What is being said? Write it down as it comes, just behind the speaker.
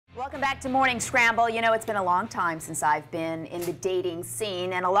Welcome back to Morning Scramble. You know, it's been a long time since I've been in the dating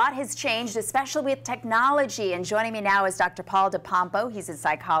scene, and a lot has changed, especially with technology. And joining me now is Dr. Paul DePompo. He's a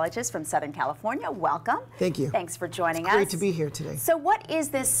psychologist from Southern California. Welcome. Thank you. Thanks for joining us. Great to be here today. So what is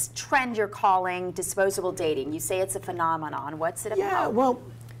this trend you're calling disposable dating? You say it's a phenomenon. What's it about? Yeah, well,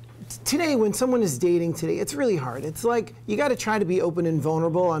 today when someone is dating today, it's really hard. It's like you got to try to be open and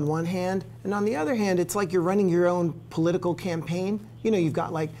vulnerable on one hand, and on the other hand, it's like you're running your own political campaign. You know, you've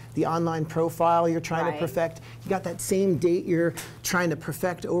got like the online profile you're trying to perfect. You got that same date you're trying to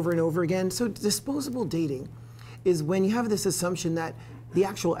perfect over and over again. So disposable dating is when you have this assumption that the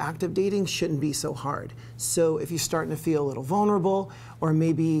actual act of dating shouldn't be so hard. So if you're starting to feel a little vulnerable, or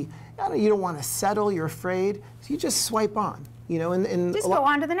maybe you don't want to settle, you're afraid, so you just swipe on. You know, and just go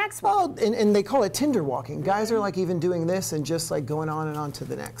on to the next one. Well, and they call it Tinder walking. Guys are like even doing this and just like going on and on to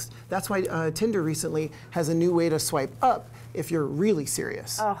the next. That's why Tinder recently has a new way to swipe up if you're really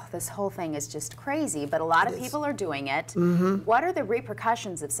serious. Oh, this whole thing is just crazy, but a lot of people are doing it. Mm-hmm. What are the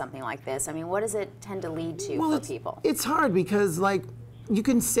repercussions of something like this? I mean, what does it tend to lead to for people? It's hard because, like, you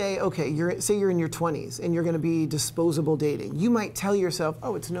can say, okay, say you're in your 20s and you're going to be disposable dating. You might tell yourself,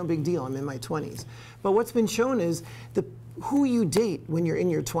 oh, it's no big deal, I'm in my 20s. But what's been shown is who you date when you're in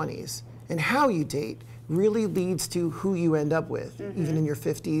your 20s and how you date really leads to who you end up with, even in your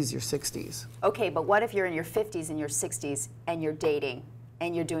 50s, your 60s. Okay, but what if you're in your 50s and your 60s and you're dating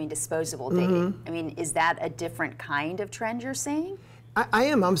and you're doing disposable dating? I mean, is that a different kind of trend you're seeing? I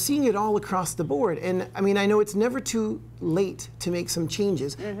am. I'm seeing it all across the board. And I mean, I know it's never too late to make some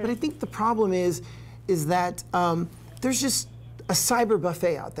changes, but I think the problem is that there's just a cyber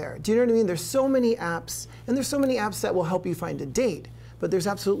buffet out there. Do you know what I mean? There's so many apps, and there's so many apps that will help you find a date, but there's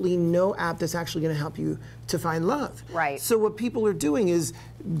absolutely no app that's actually going to help you to find love. Right. So what people are doing is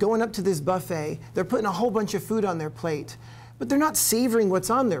going up to this buffet, they're putting a whole bunch of food on their plate, but they're not savoring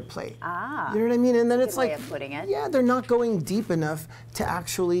what's on their plate. Ah. You know what I mean? And then it's like, way of putting it. Yeah, they're not going deep enough to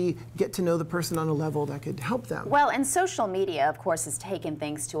actually get to know the person on a level that could help them. Well, and social media, of course, has taken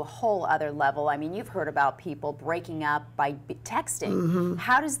things to a whole other level. I mean, you've heard about people breaking up by texting.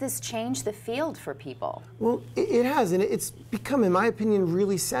 How does this change the field for people? Well, it has, and it's become, in my opinion,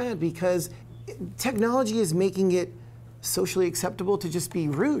 really sad because technology is making it socially acceptable to just be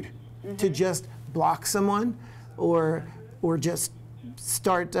rude, to just block someone or just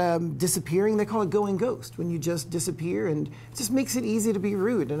start disappearing. They call it going ghost, when you just disappear, and it just makes it easy to be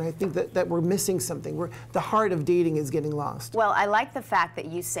rude. And I think that we're missing something. The heart of dating is getting lost. Well, I like the fact that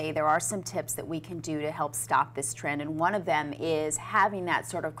you say there are some tips that we can do to help stop this trend, and one of them is having that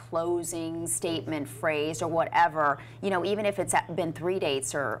sort of closing statement phrase or whatever, you know, even if it's been 3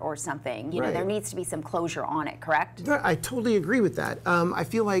 dates or something, you know, there needs to be some closure on it, correct? I totally agree with that. I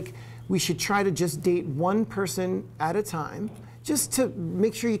feel like we should try to just date one person at a time, just to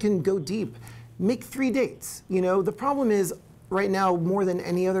make sure you can go deep. Make 3 dates. You know, the problem is right now, more than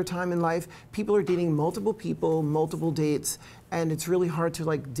any other time in life, people are dating multiple people, multiple dates, and it's really hard to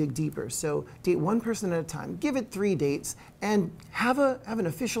like dig deeper. So date one person at a time, give it 3 dates, and have an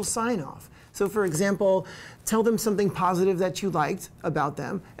official sign-off. So for example, tell them something positive that you liked about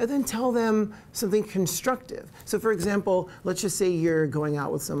them, and then tell them something constructive. So for example, let's just say you're going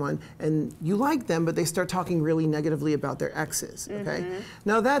out with someone and you like them, but they start talking really negatively about their exes, okay?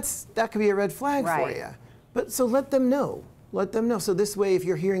 Now that could be a red flag for you. But so let them know. Let them know. So this way, if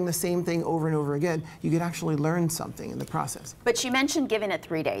you're hearing the same thing over and over again, you could actually learn something in the process. But you mentioned giving it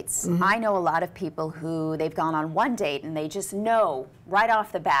 3 dates. I know a lot of people who they've gone on 1 date and they just know right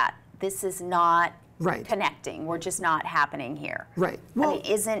off the bat, this is not connecting. We're just not happening here. Right. Well,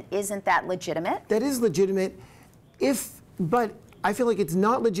 I mean, isn't that legitimate? That is legitimate, but I feel like it's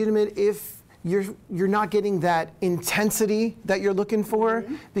not legitimate if you're not getting that intensity that you're looking for,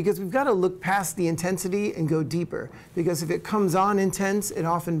 because we've got to look past the intensity and go deeper, because if it comes on intense, it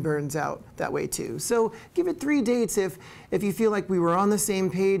often burns out that way too. So give it 3 dates if you feel like we were on the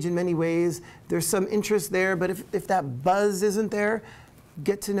same page in many ways, there's some interest there, but if that buzz isn't there,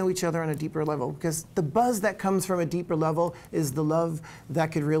 get to know each other on a deeper level, because the buzz that comes from a deeper level is the love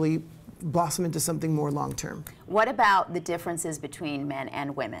that could really blossom into something more long-term. What about the differences between men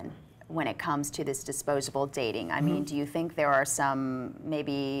and women when it comes to this disposable dating? I mean, do you think there are some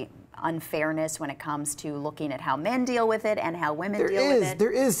maybe unfairness when it comes to looking at how men deal with it and how women deal with it?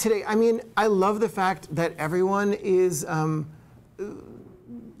 There is today. I mean, I love the fact that everyone is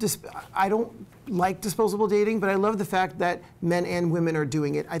like disposable dating, but I love the fact that men and women are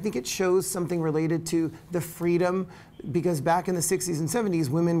doing it. I think it shows something related to the freedom, because back in the 60s and 70s,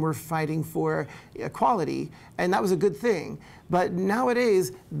 women were fighting for equality, and that was a good thing. But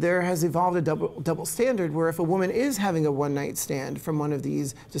nowadays, there has evolved a double standard where if a woman is having a one-night stand from one of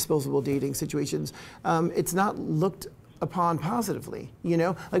these disposable dating situations, it's not looked upon positively, you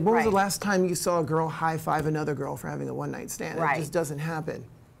know? Like, when was the last time you saw a girl high-five another girl for having a one-night stand? It just doesn't happen.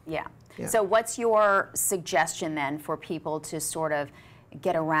 Yeah. So what's your suggestion then for people to sort of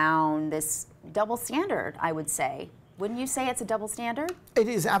get around this double standard, I would say? Wouldn't you say it's a double standard? It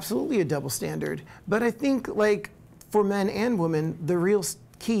is absolutely a double standard. But I think, like, for men and women, the real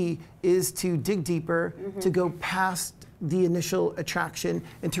key is to dig deeper, to go past the initial attraction,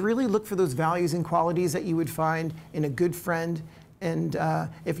 and to really look for those values and qualities that you would find in a good friend. And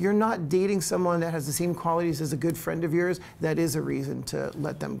if you're not dating someone that has the same qualities as a good friend of yours, that is a reason to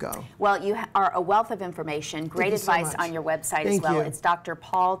let them go. Well, you are a wealth of information. Great advice on your website as well. It's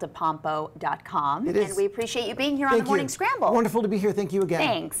drpauldepompo.com. It is. And we appreciate you being here on the Morning Scramble. Wonderful to be here. Thank you again.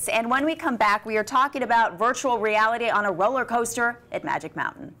 Thanks. And when we come back, we are talking about virtual reality on a roller coaster at Magic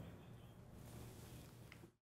Mountain.